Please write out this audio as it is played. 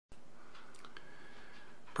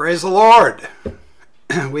Praise the Lord.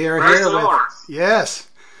 We are Praise here the with, Lord. yes,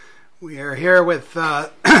 we are here with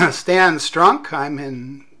Stan Strunc. I'm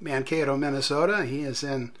in Mankato, Minnesota. He is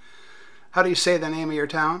in, how do you say the name of your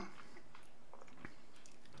town?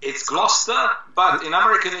 It's Gloucester, but in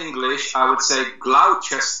American English, I would say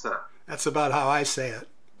Gloucester. That's about how I say it.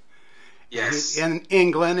 Yes. In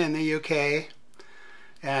England, in the UK.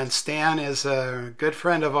 And Stan is a good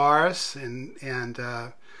friend of ours and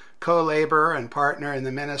co-laborer and partner in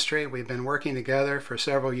the ministry. We've been working together for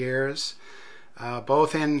several years,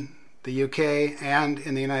 both in the UK and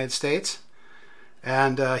in the United States.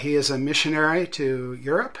 And he is a missionary to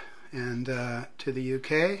Europe and to the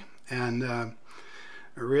UK, and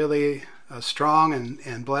really a strong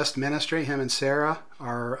and blessed ministry. Him and Sarah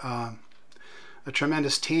are a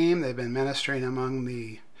tremendous team. They've been ministering among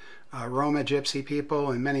the Roma Gypsy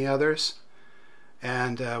people and many others.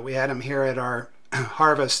 And we had him here at our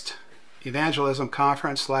Harvest Evangelism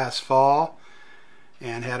Conference last fall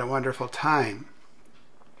and had a wonderful time.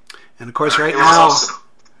 And of course right now, awesome.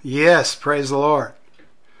 Yes, praise the Lord.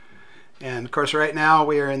 And of course right now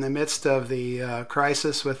we are in the midst of the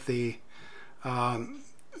crisis with the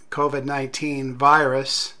COVID-19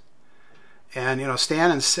 virus. And, you know,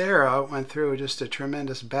 Stan and Sarah went through just a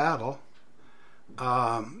tremendous battle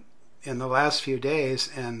in the last few days.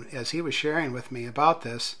 And as he was sharing with me about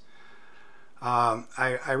this,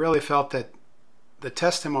 I really felt that the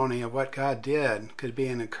testimony of what God did could be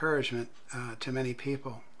an encouragement to many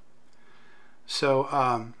people. So,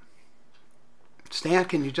 Stan,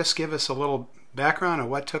 can you just give us a little background of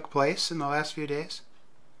what took place in the last few days?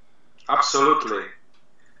 Absolutely.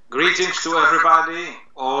 Greetings to everybody,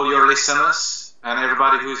 all your listeners, and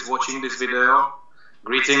everybody who is watching this video.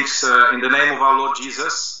 Greetings in the name of our Lord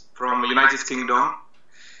Jesus from the United Kingdom.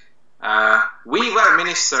 We were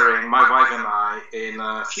ministering, my wife and I, in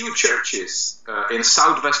a few churches in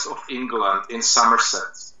southwest of England, in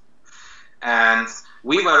Somerset. And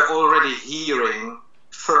we were already hearing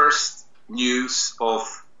first news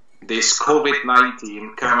of this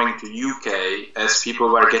COVID-19 coming to UK as people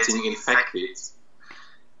were getting infected.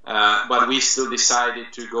 But we still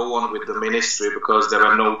decided to go on with the ministry because there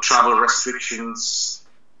were no travel restrictions,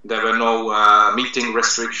 there were no meeting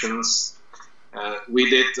restrictions. We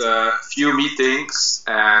did a few meetings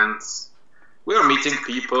and we were meeting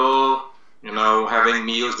people, you know, having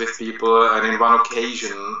meals with people. And in one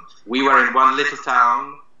occasion, we were in one little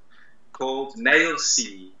town called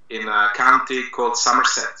Nailsea in a county called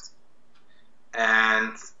Somerset.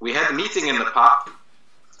 And we had a meeting in the pub.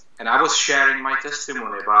 And I was sharing my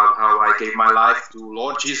testimony about how I gave my life to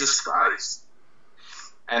Lord Jesus Christ.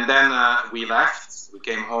 And then we left, we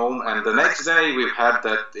came home, and the next day we've had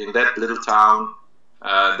that in that little town,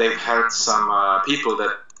 they've heard some people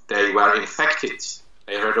that they were infected.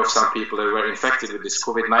 They heard of some people that were infected with this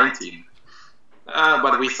COVID-19.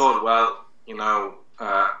 But we thought, well, you know,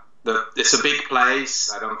 it's a big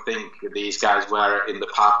place. I don't think these guys were in the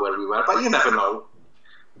pub where we were, but you never know.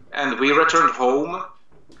 And we returned home.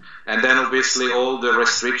 And then obviously all the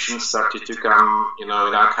restrictions started to come, you know,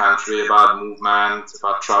 in our country about movement,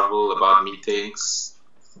 about travel, about meetings.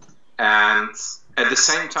 And at the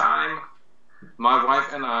same time, my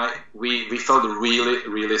wife and I, we felt really,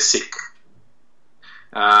 really sick.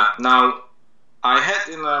 Now, I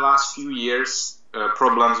had in the last few years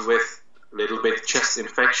problems with a little bit chest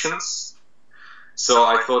infections. So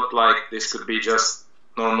I thought like this could be just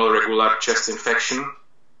normal, regular chest infection.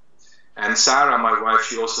 And Sarah, my wife,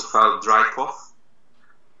 she also felt dry cough.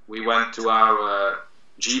 We went to our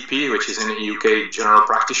GP, which is in the UK general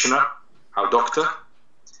practitioner, our doctor,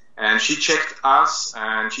 and she checked us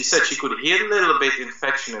and she said she could hear a little bit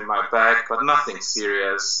infection in my back, but nothing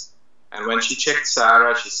serious. And when she checked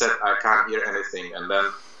Sarah, she said, I can't hear anything. And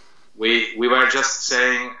then we were just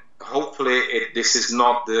saying, hopefully this is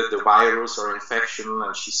not the virus or infection.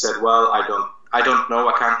 And she said, well, I don't know,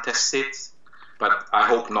 I can't test it, but I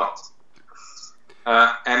hope not.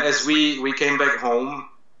 And as we came back home,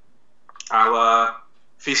 our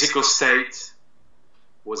physical state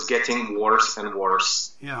was getting worse and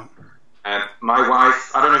worse. Yeah. And my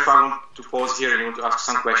wife, I don't know if I want to pause here and you want to ask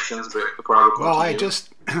some questions before I will continue.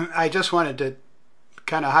 Well, I just wanted to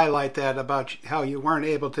kind of highlight that about how you weren't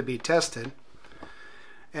able to be tested.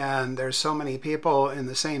 And there's so many people in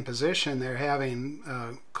the same position. They're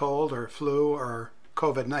having cold or flu or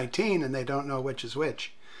COVID-19 and they don't know which is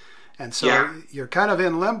which. And so you're kind of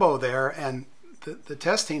in limbo there, and the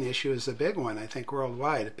testing issue is a big one, I think,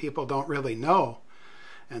 worldwide. People don't really know.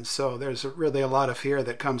 And so there's really a lot of fear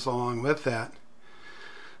that comes along with that.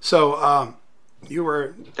 So you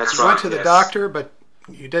went to the doctor, but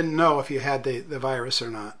you didn't know if you had the virus or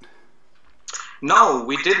not. No,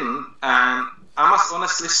 we didn't. And I must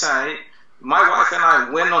honestly say, my wife and I,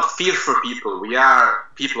 we're not fearful people. We are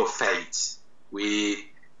people of faith. We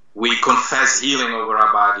confess healing over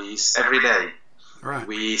our bodies every day. Right.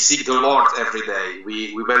 We seek the Lord every day.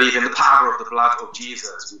 We believe in the power of the blood of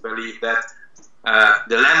Jesus. We believe that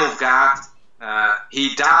the Lamb of God,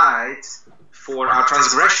 he died for our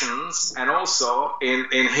transgressions, and also in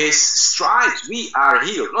his stripes we are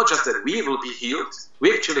healed. Not just that we will be healed,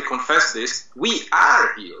 we actually confess this, we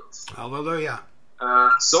are healed. Hallelujah.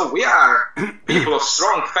 So we are people of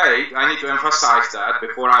strong faith. I need to emphasize that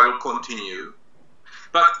before I will continue.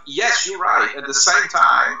 But yes, you're right. At the same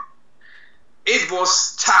time, it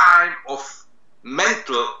was time of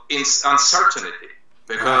mental uncertainty,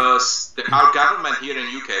 because our government here in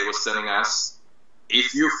UK was telling us,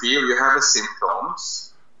 if you feel you have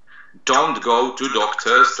symptoms, don't go to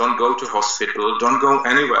doctors, don't go to hospital, don't go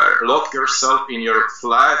anywhere. Lock yourself in your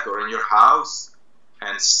flat or in your house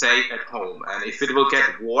and stay at home. And if it will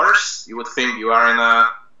get worse, you would think you are in a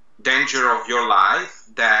danger of your life,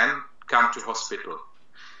 then come to hospital.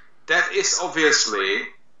 That is obviously,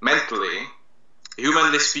 mentally,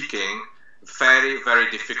 humanly speaking, very, very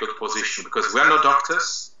difficult position, because we are not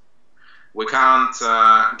doctors. We can't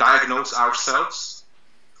diagnose ourselves.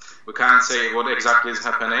 We can't say what exactly is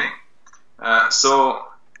happening. So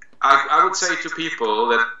I would say to people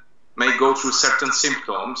that may go through certain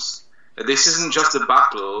symptoms, that this isn't just a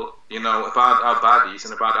battle, about our bodies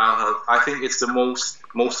and about our health. I think it's the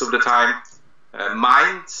most of the time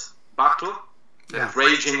mind battle,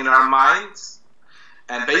 raging in our minds.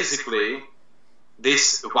 And basically,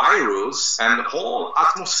 this virus and the whole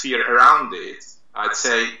atmosphere around it, I'd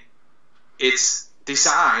say it's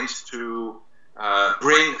designed to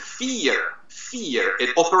bring fear.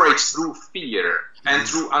 It operates through fear and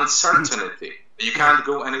through uncertainty. You can't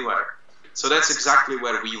go anywhere. So that's exactly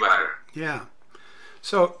where we were. Yeah.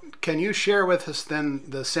 So can you share with us then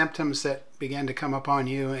the symptoms that began to come upon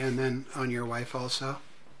you and then on your wife also?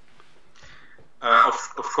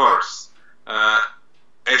 Of course.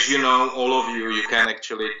 As you know, all of you can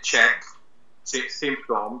actually check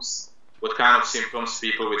symptoms, what kind of symptoms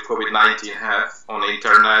people with COVID-19 have on the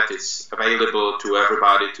internet. It's available to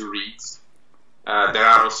everybody to read. There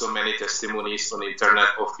are also many testimonies on the internet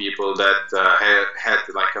of people that had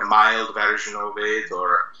like a mild version of it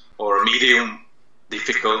or medium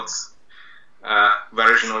difficult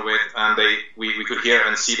version of it, and we could hear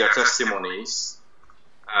and see their testimonies.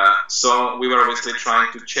 So we were obviously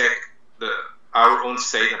trying to check our own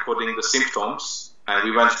state according to the symptoms. And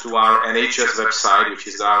we went to our NHS website, which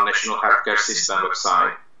is our National Healthcare System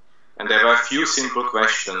website. And there were a few simple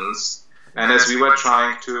questions. And as we were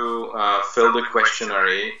trying to fill the questionnaire,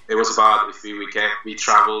 it was about if we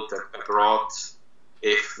traveled abroad,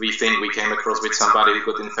 if we think we came across with somebody who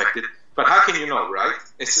got infected. But how can you know, right?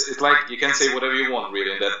 It's like you can say whatever you want,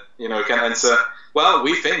 really. That you can answer, well,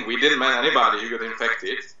 we think we didn't meet anybody who got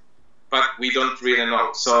infected, but we don't really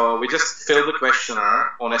know. So we just filled the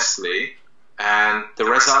questionnaire honestly. And the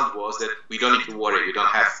result was that we don't need to worry. We don't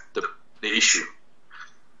have the issue.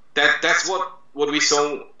 That's what we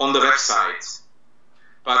saw on the website.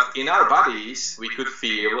 But in our bodies, we could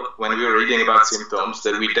feel when we were reading about symptoms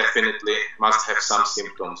that we definitely must have some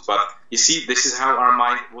symptoms. But you see, this is how our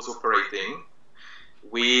mind was operating.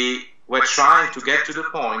 We were trying to get to the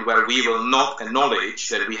point where we will not acknowledge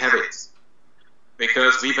that we have it,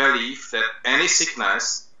 because we believe that any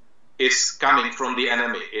sickness is coming from the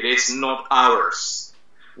enemy. It is not ours.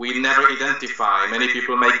 We never identify. Many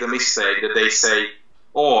people make the mistake that they say,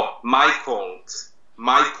 oh, my cold,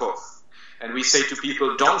 my cough. And we say to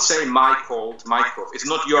people, don't say my cold, my cough. It's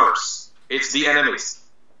not yours. It's the enemy's.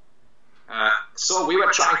 So we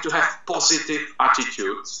were trying to have positive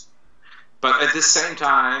attitudes. But at the same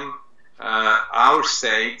time, our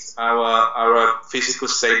state, our physical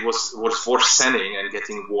state was worsening and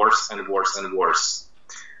getting worse and worse and worse.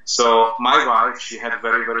 So my wife, she had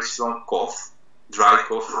very, very strong cough, dry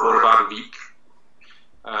cough for about a week.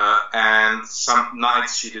 And some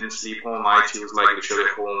nights she didn't sleep all night. She was like literally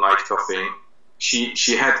whole night coughing.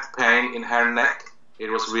 She had pain in her neck. It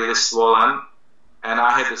was really swollen. And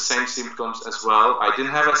I had the same symptoms as well. I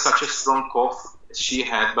didn't have such a strong cough as she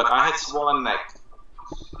had, but I had swollen neck.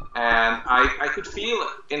 And I could feel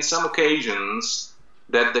in some occasions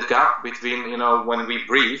that the gap between, when we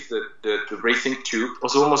breathe, the breathing tube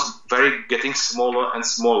was almost getting smaller and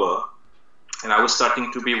smaller. And I was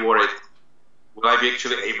starting to be worried. Will I be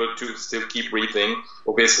actually able to still keep breathing?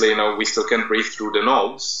 Obviously, we still can breathe through the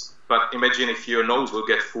nose. But imagine if your nose will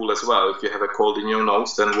get full as well. If you have a cold in your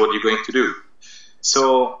nose, then what are you going to do?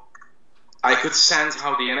 So I could sense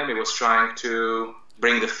how the enemy was trying to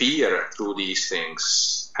bring the fear through these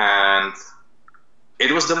things. And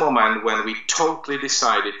it was the moment when we totally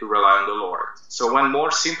decided to rely on the Lord. So when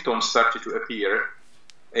more symptoms started to appear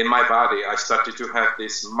in my body, I started to have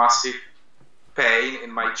this massive pain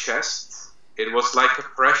in my chest. It was like a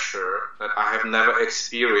pressure that I have never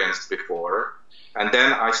experienced before. And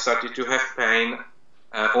then I started to have pain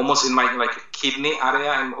almost in my like kidney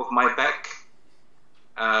area of my back.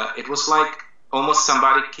 It was like almost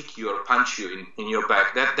somebody kick you or punch you in your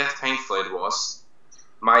back. That painful it was.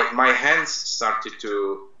 My hands started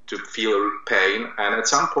to feel pain, and at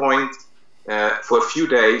some point, for a few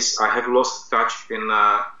days, I have lost touch in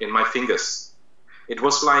my fingers. It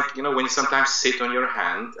was like, you know, when you sometimes sit on your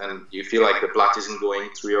hand and you feel like the blood isn't going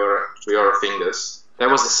through your fingers. That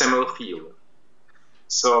was a similar feel.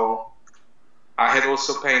 So I had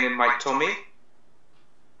also pain in my tummy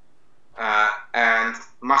and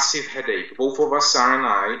massive headache. Both of us, Sarah and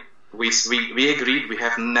I, we agreed we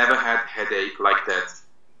have never had headache like that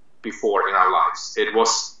before in our lives. It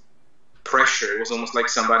was pressure. It was almost like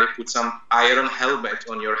somebody put some iron helmet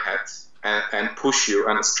on your head and push you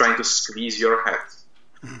and is trying to squeeze your head.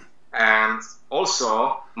 And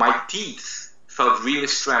also my teeth felt really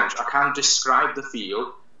strange. I can't describe the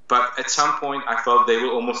feel, but at some point I felt they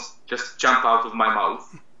will almost just jump out of my mouth.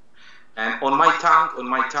 And on my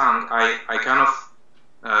tongue, I kind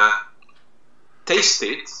of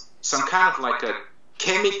tasted some kind of like a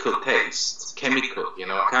chemical taste. Chemical, you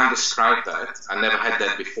know, I can't describe that. I never had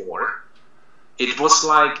that before. It was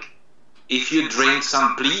like if you drink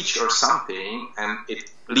some bleach or something and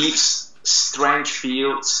it leaves strange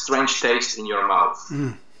taste in your mouth.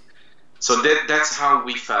 So that's how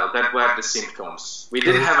we felt. That were the symptoms. We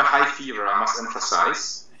didn't have a high fever, I must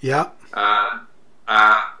emphasize. Yeah.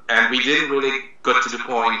 And we didn't really got to the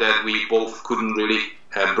point that we both couldn't really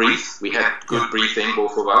breathe. We had good breathing,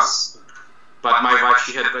 both of us. But my wife,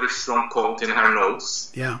 she had very strong cold in her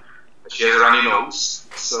nose. Yeah. She has a runny nose.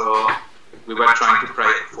 So we were trying to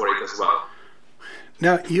pray for it as well.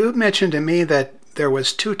 Now, you mentioned to me that there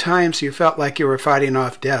was 2 times you felt like you were fighting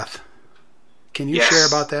off death. Can you share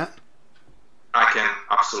about that? I can,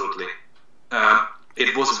 absolutely.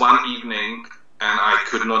 It was one evening and I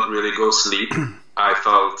could not really go sleep. I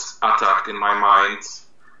felt attacked in my mind,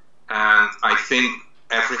 and I think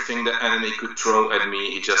everything the enemy could throw at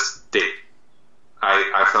me, he just did.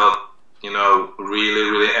 I felt, you know,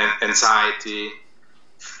 really anxiety,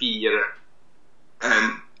 fear,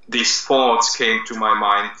 and these thoughts came to my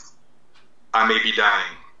mind. I may be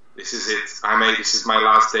dying. This is it. This is my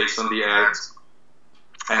last days on the earth.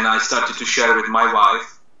 And I started to share with my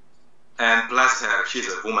wife, and bless her, she's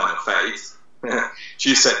a woman of faith.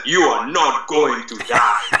 She said, "You are not going to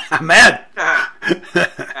die." Amen.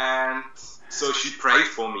 And so she prayed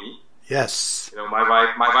for me. Yes. You know, my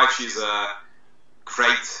wife, she's a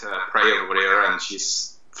great prayer warrior, and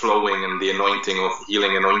she's flowing in the anointing of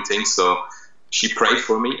healing anointing. So she prayed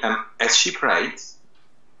for me, and as she prayed,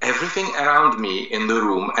 everything around me in the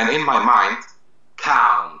room and in my mind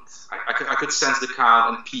calmed. I could sense the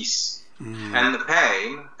calm and peace, and the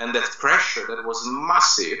pain and that pressure that was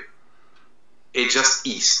massive. It just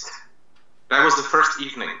eased. That was the first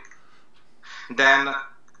evening. Then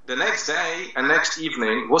the next day and next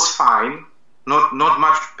evening was fine, not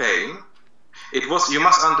much pain. It was, you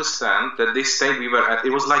must understand that this state we were at,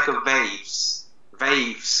 it was like a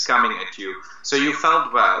waves coming at you. So you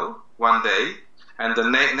felt well one day, and the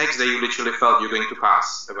next day you literally felt you're going to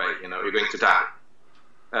pass away, you know, you're going to die.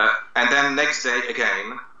 And then next day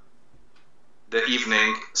again, the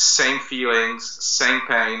evening, same feelings, same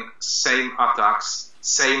pain, same attacks,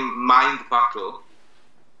 same mind battle.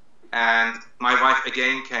 And my wife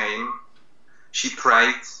again came. She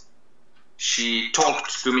prayed. She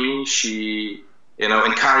talked to me. She, you know,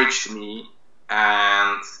 encouraged me,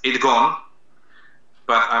 and it gone.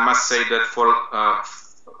 But I must say that for a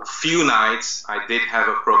few nights, I did have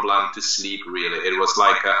a problem to sleep. Really, it was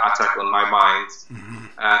like an attack on my mind. And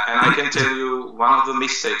I can tell you, one of the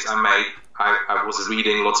mistakes I made. I was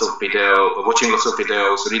reading lots of watching lots of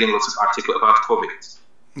videos, reading lots of articles about COVID.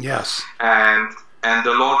 Yes. And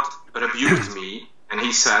the Lord rebuked me, and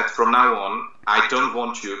He said, from now on, I don't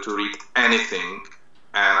want you to read anything,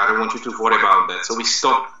 and I don't want you to worry about that. So we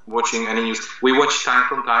stopped watching any news. We watch time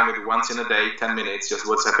from time, maybe once in a day, 10 minutes, just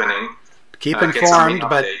what's happening. Keep informed,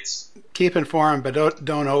 but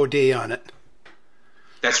don't OD on it.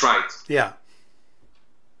 That's right. Yeah.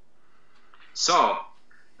 So,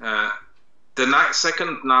 the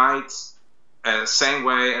second night, same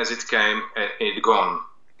way as it came, it gone.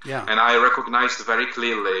 Yeah. And I recognized very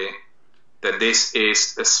clearly that this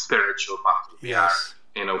is a spiritual battle. Yes.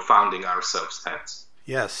 We are, founding ourselves at.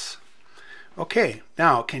 Yes. Okay,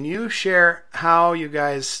 now can you share how you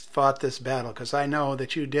guys fought this battle? Because I know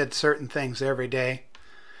that you did certain things every day,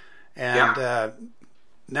 and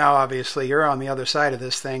now obviously you're on the other side of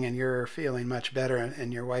this thing, and you're feeling much better,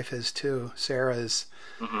 and your wife is too. Sarah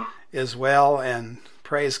is well, and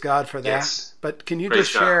praise God for that. Yes. But can you Praise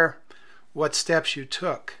just God. share what steps you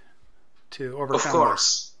took to overcome Of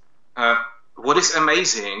course. What is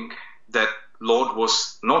amazing that Lord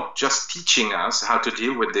was not just teaching us how to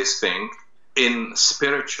deal with this thing in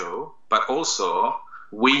spiritual, but also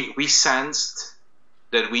we sensed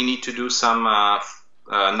that we need to do some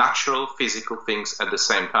natural physical things at the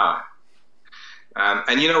same time.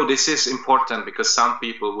 And this is important because some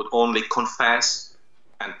people would only confess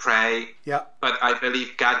and pray. Yeah. But I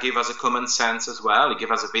believe God gave us a common sense as well. He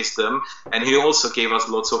gave us a wisdom, and He also gave us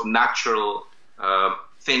lots of natural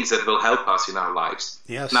things that will help us in our lives.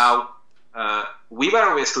 Yes. Now, we were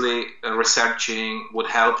obviously researching what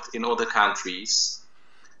helped in other countries,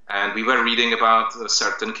 and we were reading about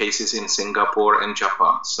certain cases in Singapore and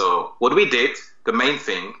Japan. So what we did, the main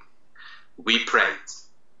thing, we prayed.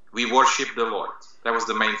 We worshiped the Lord. That was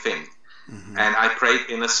the main thing. Mm-hmm. And I prayed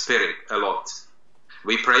in the Spirit a lot.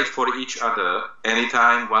 We prayed for each other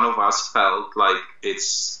anytime one of us felt like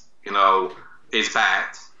it's bad,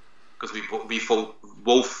 because we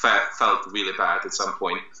both felt really bad at some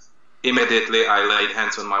point. Immediately, I laid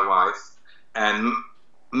hands on my wife, and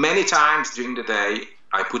many times during the day,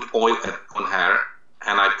 I put oil on her,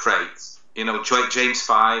 and I prayed. James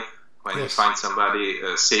 5, when you find somebody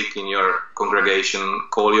sick in your congregation,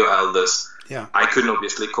 call your elders. Yeah. I couldn't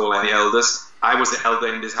obviously call any elders. I was the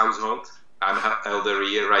elder in this household. I'm elder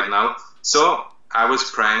here right now. So I was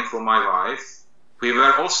praying for my wife. We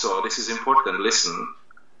were also, this is important, listen,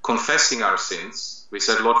 confessing our sins. We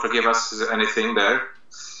said, Lord, forgive us, is there anything there?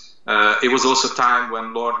 It was also time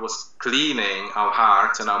when Lord was cleaning our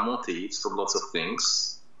hearts and our motives from lots of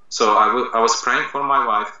things. So I was praying for my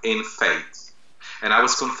wife in faith. And I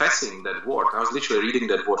was confessing that word. I was literally reading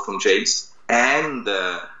that word from James. And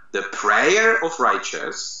the prayer of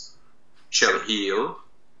righteous shall heal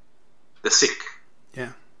the sick.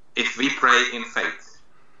 Yeah. If we pray in faith.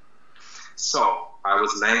 So I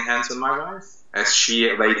was laying hands on my wife as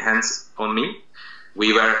she laid hands on me.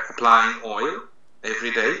 We were applying oil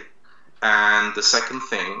every day. And the second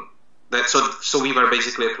thing, so we were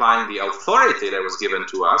basically applying the authority that was given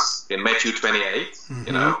to us in Matthew 28.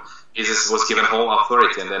 Mm-hmm. Jesus was given whole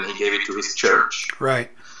authority, and then He gave it to His church.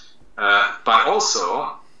 Right. But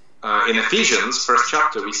also in Ephesians, first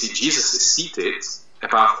chapter, we see Jesus is seated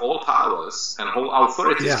above all powers, and whole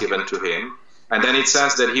authority is given to Him. And then it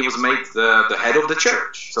says that He was made the head of the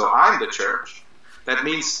church. So I'm the church. That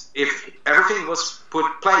means if everything was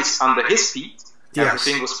placed under His feet,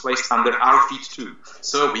 everything was placed under our feet too.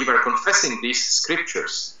 So we were confessing these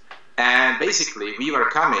scriptures. And basically we were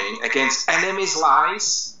coming against enemies'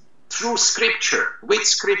 lies through scripture, with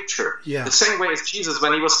scripture. Yeah. The same way as Jesus,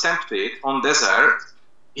 when He was tempted on desert,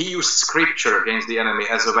 He used scripture against the enemy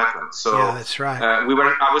as a weapon. So that's right.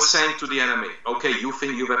 I was saying to the enemy, okay, you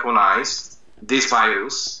think you weaponized this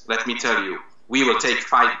virus? Let me tell you, we will take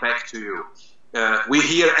fight back to you. We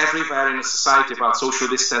hear everywhere in the society about social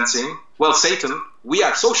distancing. Well, Satan, we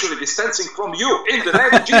are socially distancing from you in the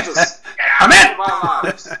name of Jesus. Amen. Our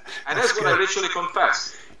lives. And that's what I literally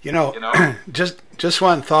confess. Just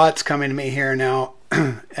one thought's coming to me here now,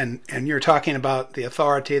 and you're talking about the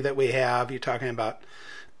authority that we have. You're talking about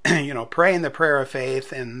praying the prayer of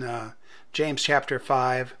faith in James chapter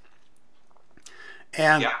 5.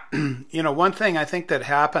 And one thing I think that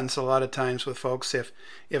happens a lot of times with folks, if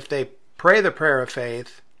they pray the prayer of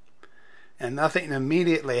faith and nothing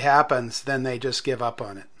immediately happens, then they just give up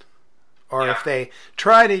on it. Or if they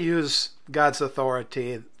try to use God's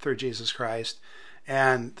authority through Jesus Christ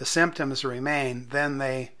and the symptoms remain, then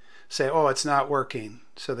they say, oh, it's not working,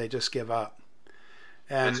 so they just give up.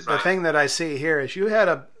 And the thing that I see here is you had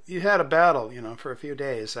a battle, for a few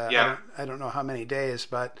days. I don't know how many days,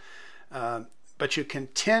 but you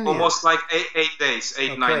continue. Almost like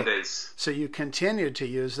 9 days. So you continued to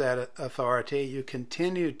use that authority. You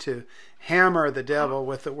continued to hammer the devil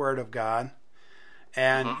with the word of God,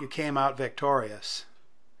 and you came out victorious.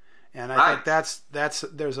 And I think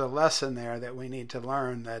there's a lesson there that we need to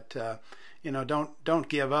learn, that don't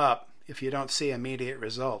give up if you don't see immediate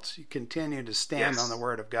results. You continue to stand on the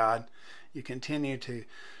word of God. You continue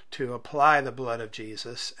to apply the blood of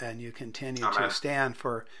Jesus, and you continue to stand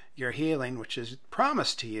for your healing, which is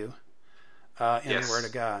promised to you in the Word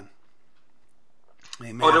of God.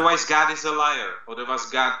 Amen. Otherwise, God is a liar.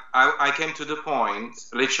 Otherwise, I came to the point,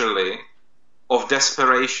 literally, of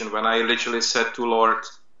desperation when I literally said to Lord,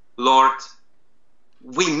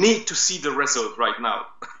 we need to see the result right now.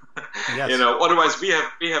 Yes. Otherwise we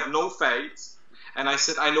have no faith. And I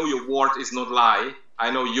said, I know your word is not lie.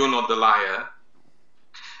 I know you're not the liar.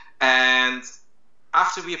 And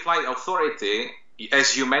after we applied authority,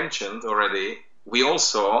 as you mentioned already, we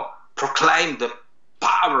also proclaimed the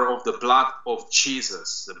power of the blood of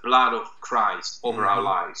Jesus, the blood of Christ over our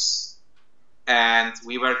lives. And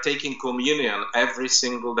we were taking communion every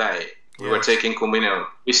single day. We were taking communion.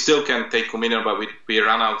 We still can take communion, but we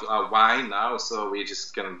run out of wine now, so we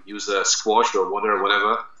just can use a squash or water or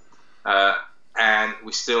whatever. And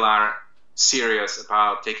we still are serious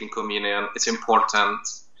about taking communion. It's important.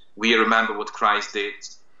 We remember what Christ did,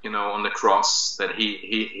 on the cross, that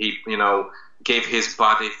he gave his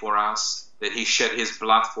body for us, that he shed his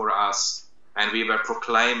blood for us, and we were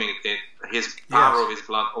proclaiming his power of his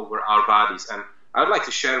blood over our bodies. And I would like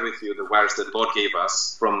to share with you the verse that Lord gave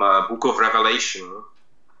us from book of Revelation,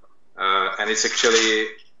 and it's actually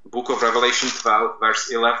book of Revelation 12,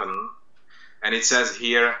 verse 11, and it says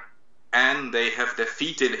here, and they have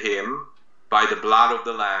defeated him by the blood of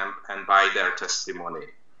the Lamb and by their testimony.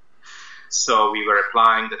 So we were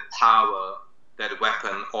applying the power, that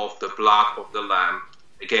weapon of the blood of the Lamb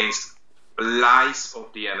against lies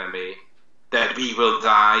of the enemy, that we will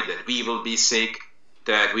die, that we will be sick,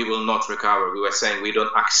 that we will not recover. We were saying we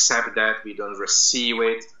don't accept that, we don't receive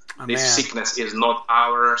it. Amen. This sickness is not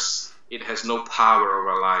ours. It has no power over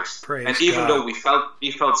our lives. Praise and even God. Though we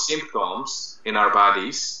felt symptoms in our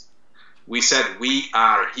bodies, we said we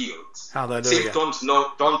are healed. Hallelujah. Symptoms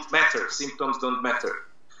don't matter. Symptoms don't matter.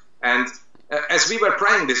 And as we were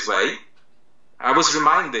praying this way, I was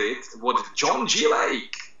reminded what John G.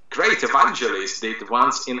 Lake, great evangelist, did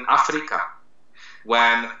once in Africa,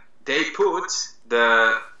 when they put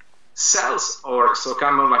the cells or so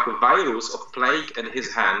kind of like a virus of plague in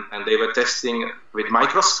his hand, and they were testing with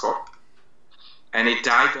microscope, and it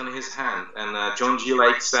died on his hand. And John G.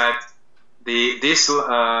 Lake said, this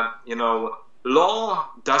law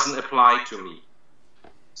doesn't apply to me.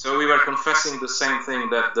 So we were confessing the same thing,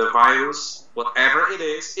 that the virus, whatever it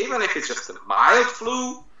is, even if it's just a mild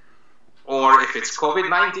flu or if it's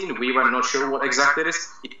COVID-19, we were not sure what exactly it is,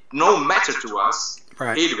 no matter to us,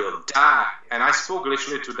 right. It will die. And I spoke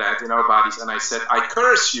literally to that in our bodies, and I said, I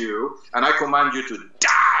curse you and I command you to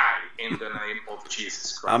die in the name of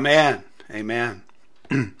Jesus Christ. Amen. Amen.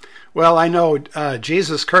 Well, I know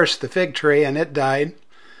Jesus cursed the fig tree and it died.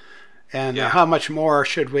 And how much more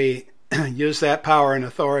should we use that power and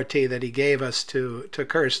authority that he gave us to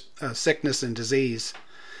curse sickness and disease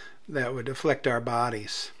that would afflict our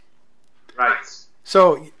bodies? Right.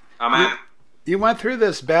 So, Amen. You went through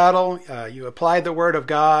this battle. You applied the word of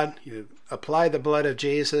God. You applied the blood of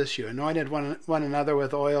Jesus. You anointed one another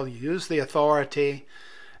with oil. You used the authority.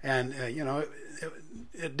 And,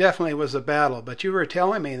 it definitely was a battle. But you were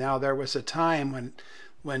telling me now there was a time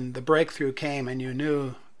when the breakthrough came and you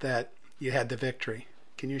knew that you had the victory.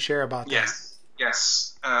 Can you share about that?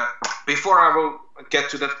 Yes. Before I will get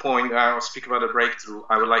to that point, I will speak about the breakthrough.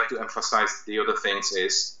 I would like to emphasize the other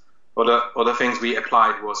things other things we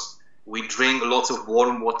applied was we drink lots of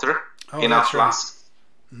warm water in our flask.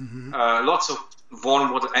 Right. Mm-hmm. Lots of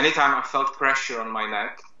warm water. Anytime I felt pressure on my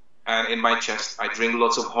neck and in my chest, I drink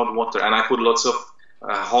lots of hot water, and I put lots of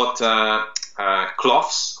hot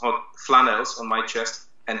cloths, hot flannels on my chest.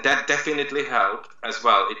 And that definitely helped as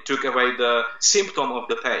well. It took away the symptom of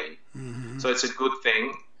the pain. Mm-hmm. So it's a good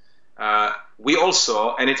thing. We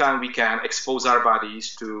also, anytime we can, expose our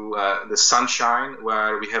bodies to the sunshine,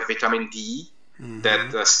 where we have vitamin D, mm-hmm.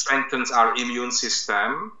 that strengthens our immune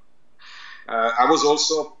system. I was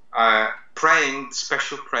also praying the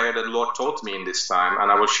special prayer that the Lord taught me in this time,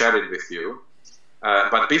 and I will share it with you.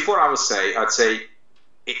 But before I'd say,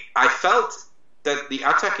 I felt that the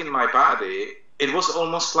attack in my body, it was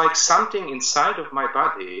almost like something inside of my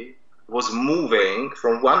body was moving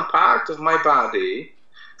from one part of my body,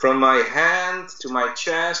 from my hand to my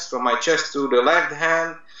chest, from my chest to the left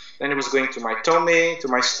hand, then it was going to my tummy, to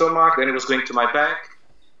my stomach, then it was going to my back.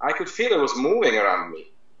 I could feel it was moving around me.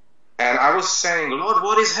 And I was saying, Lord,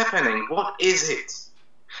 what is happening? What is it?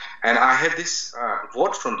 And I had this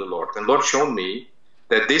word from the Lord, and Lord showed me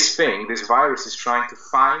that this virus is trying to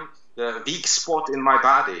find the weak spot in my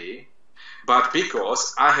body. But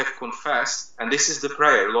because I have confessed, and this is the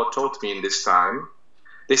prayer Lord taught me in this time,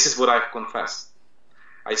 this is what I've confessed.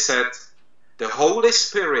 I said, the Holy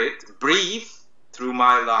Spirit breathe through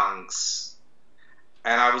my lungs.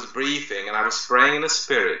 And I was breathing, and I was praying in the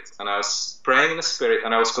Spirit, and I was praying in the Spirit,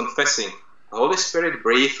 and I was confessing, the Holy Spirit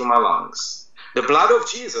breathe through my lungs. The blood of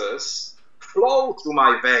Jesus flow through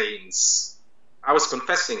my veins. I was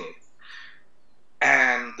confessing it.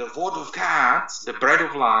 and the Word of God, the bread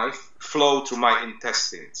of life, flowed through my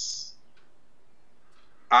intestines.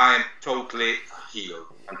 I am totally healed.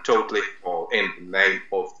 I'm totally whole in the name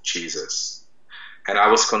of Jesus. And I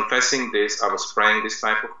was confessing this. I was praying this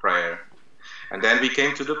type of prayer. And then we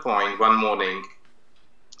came to the point one morning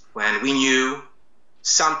when we knew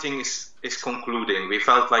something is concluding. We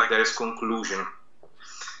felt like there is conclusion.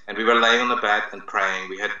 And we were laying on the bed and praying.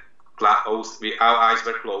 We had our eyes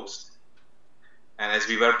were closed. And as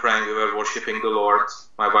we were praying, we were worshiping the Lord.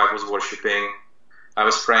 My wife was worshiping. I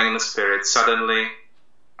was praying in the Spirit. Suddenly,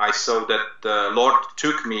 I saw that the Lord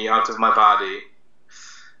took me out of my body,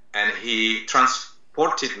 and He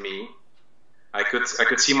transported me. I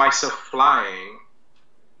could see myself flying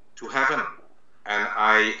to heaven, and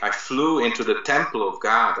I flew into the temple of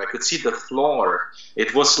God. I could see the floor.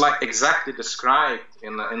 It was like exactly described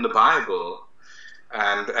in the Bible.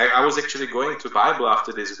 And I was actually going to Bible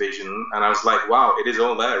after this vision, and I was like, wow, it is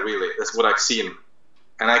all there, really. That's what I've seen.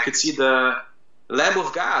 And I could see the Lamb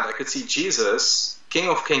of God. I could see Jesus, King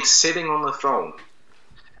of Kings, sitting on the throne.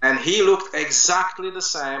 And He looked exactly the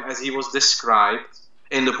same as He was described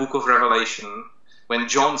in the book of Revelation. When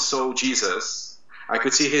John saw Jesus, I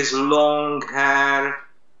could see His long hair.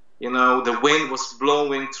 The wind was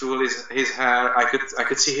blowing through his hair. I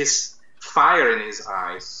could see His fire in His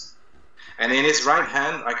eyes. And in His right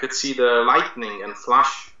hand, I could see the lightning and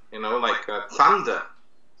flash, like thunder.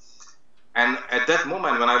 And at that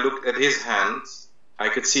moment, when I looked at His hand, I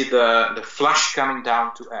could see the flash coming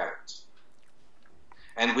down to earth.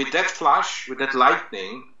 And with that flash, with that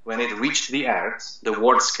lightning, when it reached the earth, the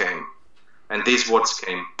words came. And these words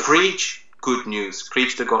came: preach good news,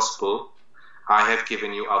 preach the gospel. I have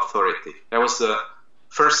given you authority. That was the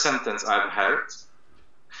first sentence I've heard.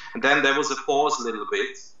 And then there was a pause a little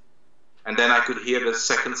bit. And then I could hear the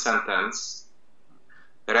second sentence: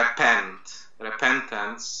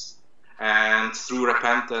 repentance, and through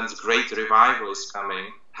repentance, great revival is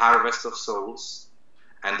coming, harvest of souls,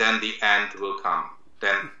 and then the end will come.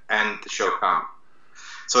 Then end shall come.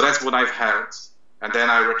 So that's what I've heard. And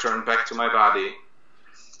then I returned back to my body,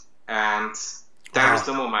 and that was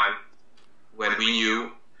the moment when we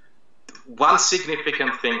knew one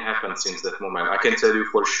significant thing happened since that moment. I can tell you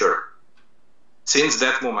for sure. Since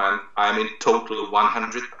that moment, I'm in total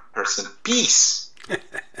 100% peace.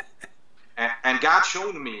 And God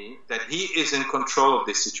showed me that He is in control of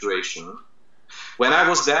this situation. When I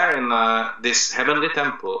was there in this heavenly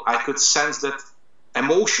temple, I could sense that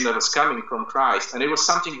emotion that was coming from Christ. And it was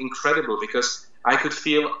something incredible because I could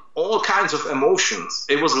feel all kinds of emotions.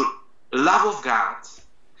 It was love of God.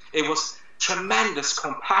 It was tremendous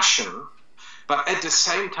compassion. But at the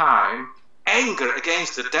same time, anger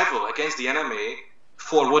against the devil, against the enemy,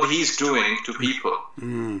 for what he's doing to people.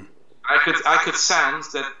 I could sense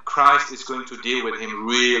that Christ is going to deal with him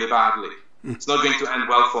really badly. It's not going to end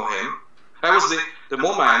well for him. That was the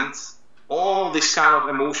moment, all these kind of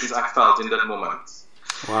emotions I felt in that moment.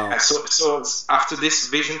 Wow. So after this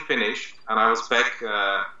vision finished, and I was back,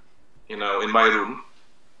 in my room,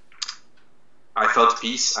 I felt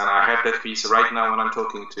peace, and I have that peace right now when I'm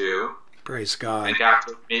talking to you. Praise God. And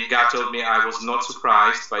God told me I was not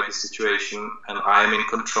surprised by the situation, and I am in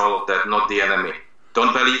control of that, not the enemy.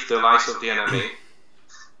 Don't believe the lies of the enemy.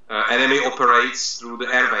 Enemy operates through the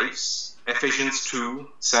airwaves. Ephesians 2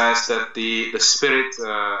 says that the spirit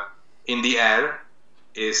in the air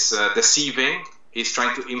is deceiving. He's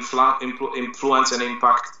trying to influence and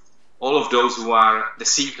impact all of those who are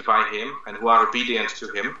deceived by him and who are obedient to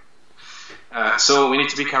him. So we need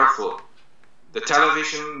to be careful. The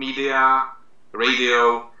television, media,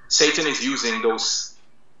 radio, Satan is using those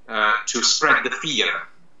to spread the fear.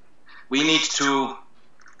 We need to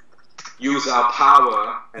use our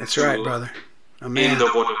power and That's right, brother. Amen. In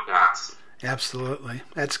the Word of God. Absolutely.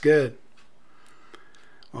 That's good.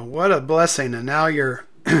 Well, what a blessing. And now you're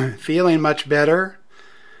feeling much better.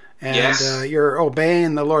 And yes. You're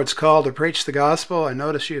obeying the Lord's call to preach the gospel. I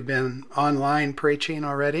notice you've been online preaching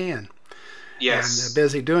already, and yes, and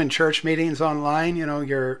busy doing church meetings online.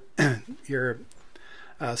 You're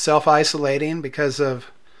self-isolating because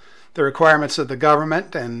of the requirements of the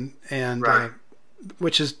government, and right.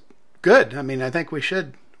 Which is good. I mean, I think we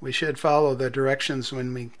should follow the directions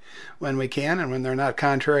when we can, and when they're not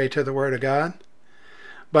contrary to the Word of God.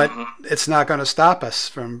 But it's not going to stop us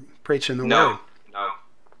from preaching the Word. No.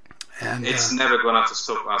 And it's never going to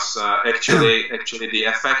stop us. Actually, the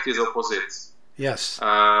effect is opposite. Yes.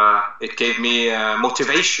 It gave me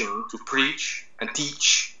motivation to preach and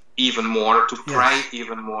teach even more, to pray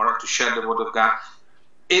even more, to share the Word of God.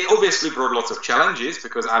 It obviously brought lots of challenges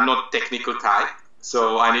because I'm not technical type,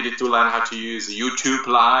 so I needed to learn how to use YouTube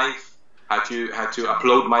Live, how to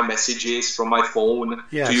upload my messages from my phone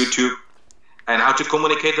Yes. to YouTube, and how to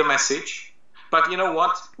communicate the message. But you know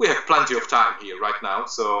what? We have plenty of time here right now,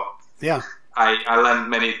 so Yeah. I learned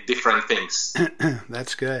many different things.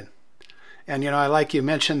 That's good. And I like you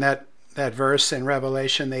mentioned that verse in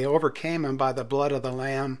Revelation, they overcame him by the blood of the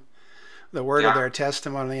Lamb, the word of their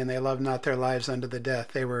testimony, and they loved not their lives unto the death.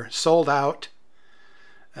 They were sold out,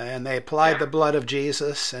 and they applied the blood of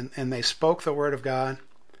Jesus, and they spoke the word of God.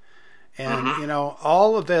 And,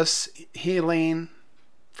 all of this healing,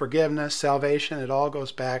 forgiveness, salvation, it all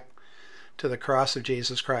goes back to the cross of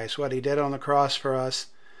Jesus Christ. What he did on the cross for us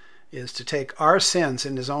is to take our sins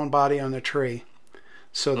in his own body on the tree,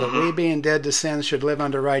 so that we, being dead to sin, should live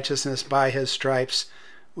unto righteousness. By his stripes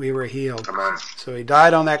we were healed. Amen. So he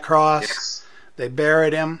died on that cross. Yes. They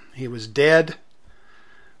buried him. He was dead.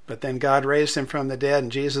 But then God raised him from the dead,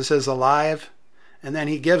 and Jesus is alive. And then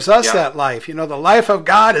he gives us that life. The life of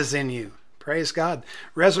God is in you. Praise God.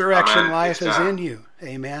 Resurrection life is in you.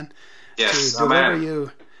 Amen. Yes. To deliver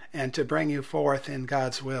you and to bring you forth in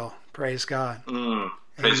God's will. Praise God.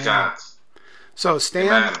 Praise God. So, Stan,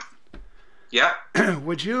 Amen. Yeah.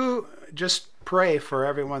 would you just pray for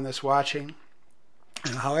everyone that's watching,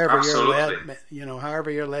 and however Absolutely. you're led,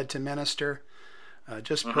 however you're led to minister,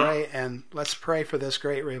 just pray, and let's pray for this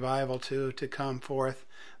great revival to come forth,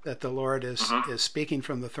 that the Lord is speaking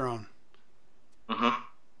from the throne.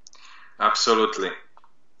 Absolutely.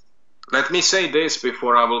 Let me say this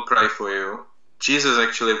before I will pray for you. Jesus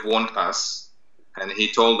actually warned us, and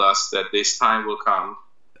he told us that this time will come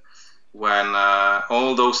when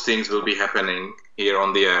all those things will be happening here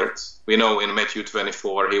on the earth. We know in Matthew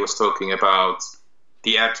 24 he was talking about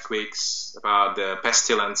the earthquakes, about the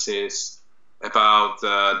pestilences, about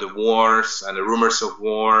the wars and the rumors of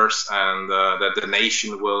wars, and that the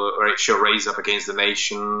nation shall raise up against the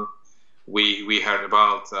nation. We heard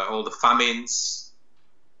about all the famines.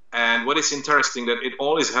 And what is interesting, that it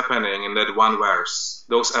all is happening in that one verse.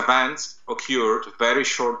 Those events occurred very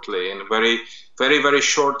shortly, in a very, very, very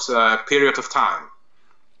short period of time.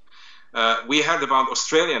 We heard about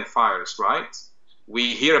Australian fires, right?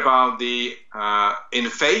 We hear about the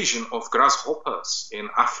invasion of grasshoppers in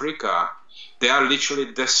Africa. They are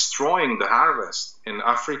literally destroying the harvest in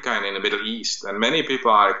Africa and in the Middle East. And many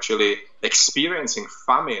people are actually experiencing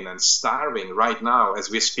famine and starving right now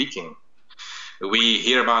as we're speaking. We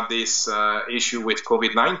hear about this issue with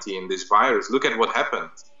COVID-19, this virus. Look at what happened.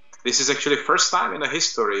 This is actually the first time in the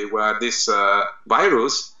history where this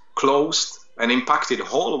virus closed and impacted the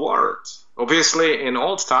whole world. Obviously, in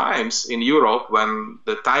old times in Europe, when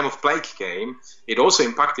the time of plague came, it also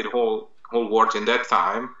impacted the whole world in that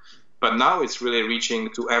time. But now it's really reaching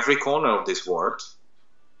to every corner of this world.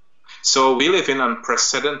 So we live in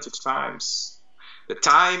unprecedented times. The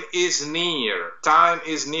time is near. Time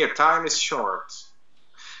is near. Time is short.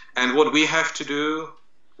 And what we have to do,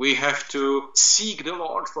 we have to seek the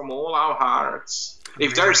Lord from all our hearts.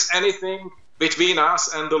 If there's anything between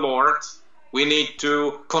us and the Lord, we need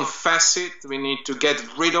to confess it. We need to get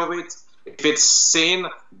rid of it. If it's sin,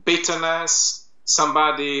 bitterness,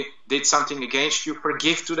 somebody did something against you,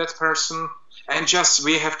 forgive to that person. And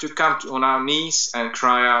we have to come on our knees and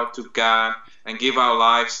cry out to God and give our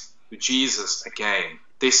lives to Jesus again.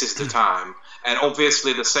 This is the time. And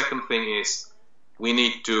obviously the second thing is we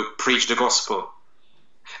need to preach the gospel.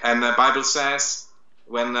 And the Bible says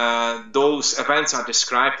when those events are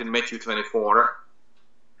described in Matthew 24,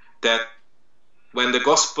 that when this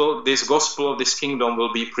gospel of this kingdom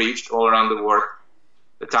will be preached all around the world,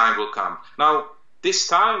 the time will come. Now, this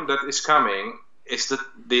time that is coming is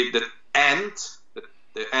the end.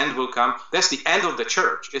 The end will come. That's the end of the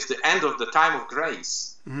church. It's the end of the time of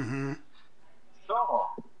grace. No,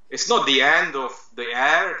 it's not the end of the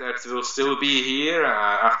air that will still be here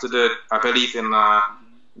after I believe in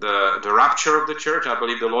the rapture of the church. I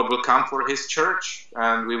believe the Lord will come for his church,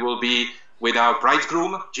 and we will be with our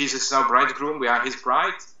bridegroom. Jesus is our bridegroom. We are his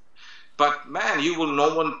bride. But man, you will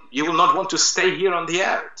not want to stay here on the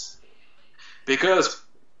earth, because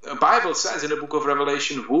the Bible says in the book of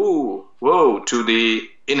Revelation, woe to the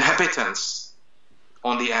inhabitants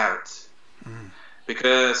on the earth.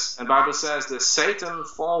 Because the Bible says that Satan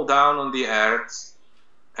fall down on the earth,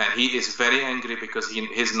 and he is very angry because he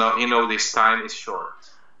knows this time is short.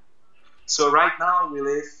 So right now we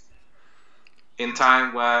live in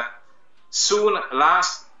time where soon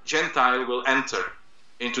last Gentile will enter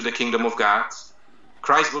into the kingdom of God.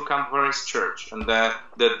 Christ will come for his church, and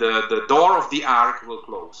the door of the ark will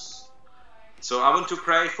close. So I want to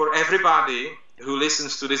pray for everybody who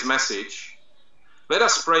listens to this message. Let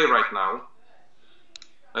us pray right now.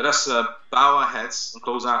 Let us bow our heads and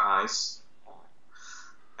close our eyes.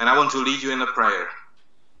 and I want to lead you in a prayer.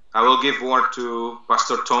 I will give word to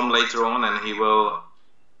Pastor Tom later on, and he will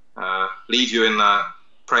lead you in a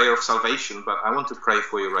prayer of salvation, but I want to pray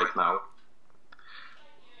for you right now.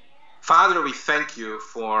 Father, we thank you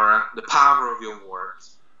for the power of your word.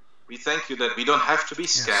 We thank you that we don't have to be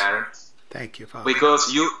scared. Yes, thank you, Father.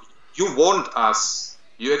 Because you warned us.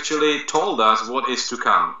 You actually told us what is to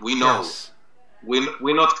come. We know. Yes.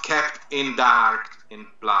 We're not kept in dark, in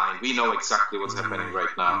blind. We know exactly what's happening right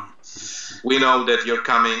now. We know that your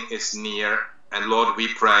coming is near. And Lord, we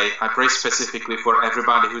pray. I pray specifically for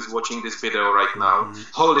everybody who's watching this video right now.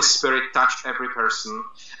 Holy Spirit, touch every person.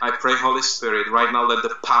 I pray, Holy Spirit, right now that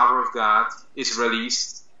the power of God is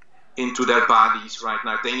released into their bodies right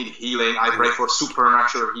now. If they need healing, I pray for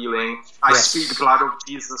supernatural healing. I speak the blood of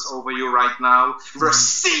Jesus over you right now.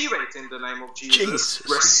 Receive it in the name of Jesus.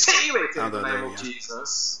 Receive it in the name of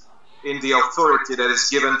Jesus. In the authority that is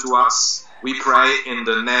given to us. We pray in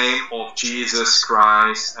the name of Jesus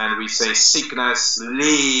Christ, and we say, sickness,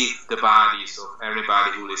 leave the bodies of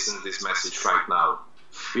everybody who listens to this message right now.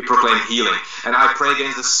 We proclaim healing. And I pray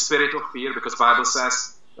against the spirit of fear, because the Bible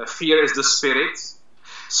says that fear is the spirit.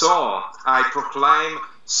 So I proclaim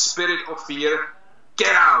spirit of fear,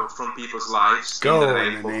 get out from people's lives. Go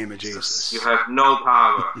in the name of Jesus. You have no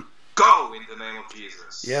power. Go in the name of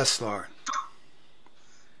Jesus. Yes, Lord.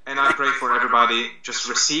 And I pray for everybody, just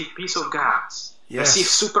receive peace of God. Yes. Receive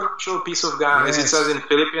supernatural peace of God. Yes. As it says in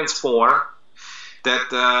Philippians 4,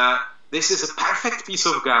 that this is a perfect peace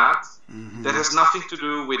of God that has nothing to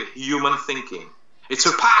do with human thinking. It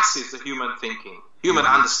surpasses the human thinking, human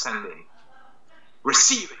understanding.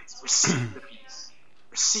 Receive it. Receive the peace.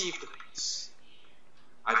 Receive the peace.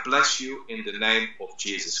 I bless you in the name of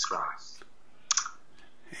Jesus Christ.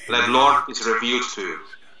 Let Lord is revealed to you.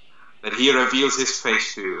 That he reveals his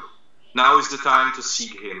face to you. Now is the time to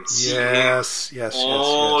seek him. Seek him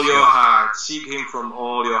all your heart. Seek him from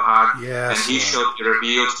all your heart. And he shall be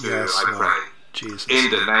revealed to you, I pray. Jesus. In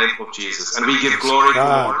the name of Jesus. And we give glory to the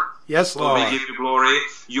Lord. Yes, Lord. We give you glory.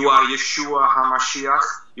 You are Yeshua HaMashiach.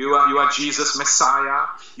 You are Jesus Messiah.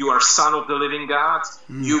 You are Son of the living God.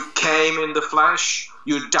 You came in the flesh.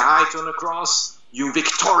 You died on the cross. You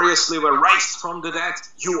victoriously were raised from the dead.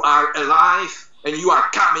 You are alive. And you are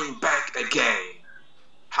coming back again.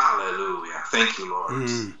 Hallelujah. Thank you, Lord.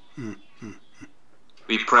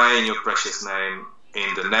 We pray in your precious name,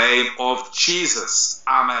 in the name of Jesus.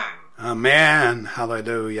 Amen. Amen.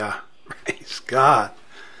 Hallelujah. Praise God.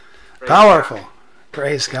 Powerful. God.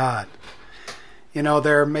 Praise God. You know,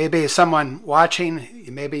 there may be someone watching,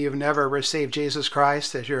 maybe you've never received Jesus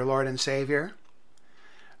Christ as your Lord and Savior.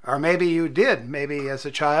 Or maybe you did, maybe as a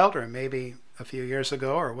child, or maybe a few years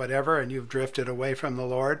ago or whatever, and you've drifted away from the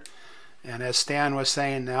Lord. And as Stan was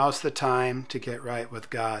saying, now's the time to get right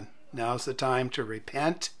with God. Now's the time to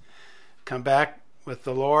repent, come back with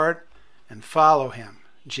the Lord, and follow him.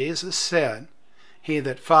 Jesus said, he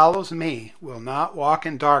that follows me will not walk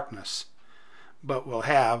in darkness, but will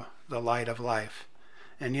have the light of life.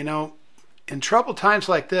 And you know, in troubled times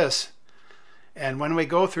like this, and when we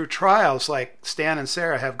go through trials like Stan and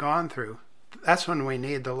Sarah have gone through, that's when we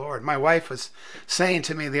need the Lord. My wife was saying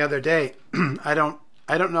to me the other day, I don't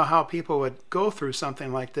know how people would go through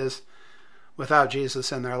something like this without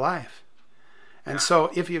Jesus in their life. And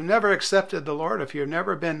so if you've never accepted the Lord, if you've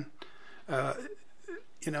never been,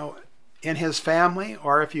 in his family,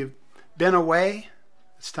 or if you've been away,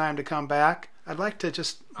 it's time to come back. I'd like to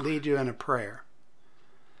just lead you in a prayer.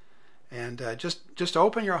 And just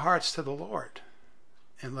open your hearts to the Lord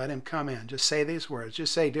and let him come in. Just say these words.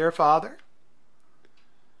 Just say, Dear Father,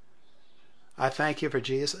 I thank you for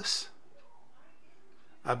Jesus.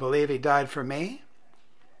 I believe he died for me.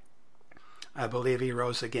 I believe he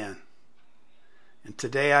rose again. And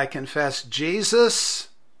today I confess Jesus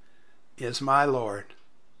is my Lord.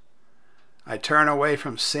 I turn away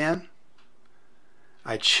from sin.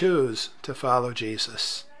 I choose to follow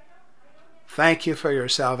Jesus. Thank you for your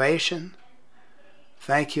salvation.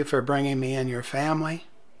 Thank you for bringing me in your family.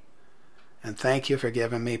 And thank you for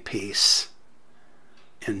giving me peace.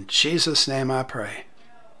 In Jesus' name I pray.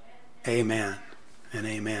 Amen and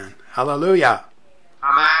amen. Hallelujah.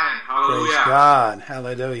 Amen. Hallelujah. Praise God.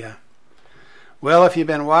 Hallelujah. Well, if you've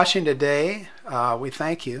been watching today, we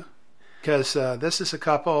thank you, because this is a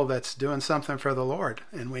couple that's doing something for the Lord,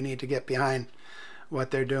 and we need to get behind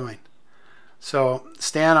what they're doing. So,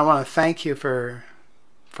 Stan, I want to thank you for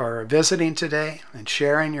visiting today and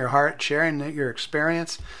sharing your heart, sharing your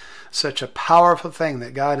experience. Such a powerful thing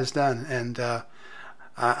that God has done, and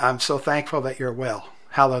I'm so thankful that you're well.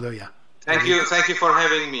 Hallelujah. Thank you for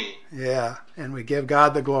having me. Yeah, and we give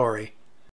God the glory.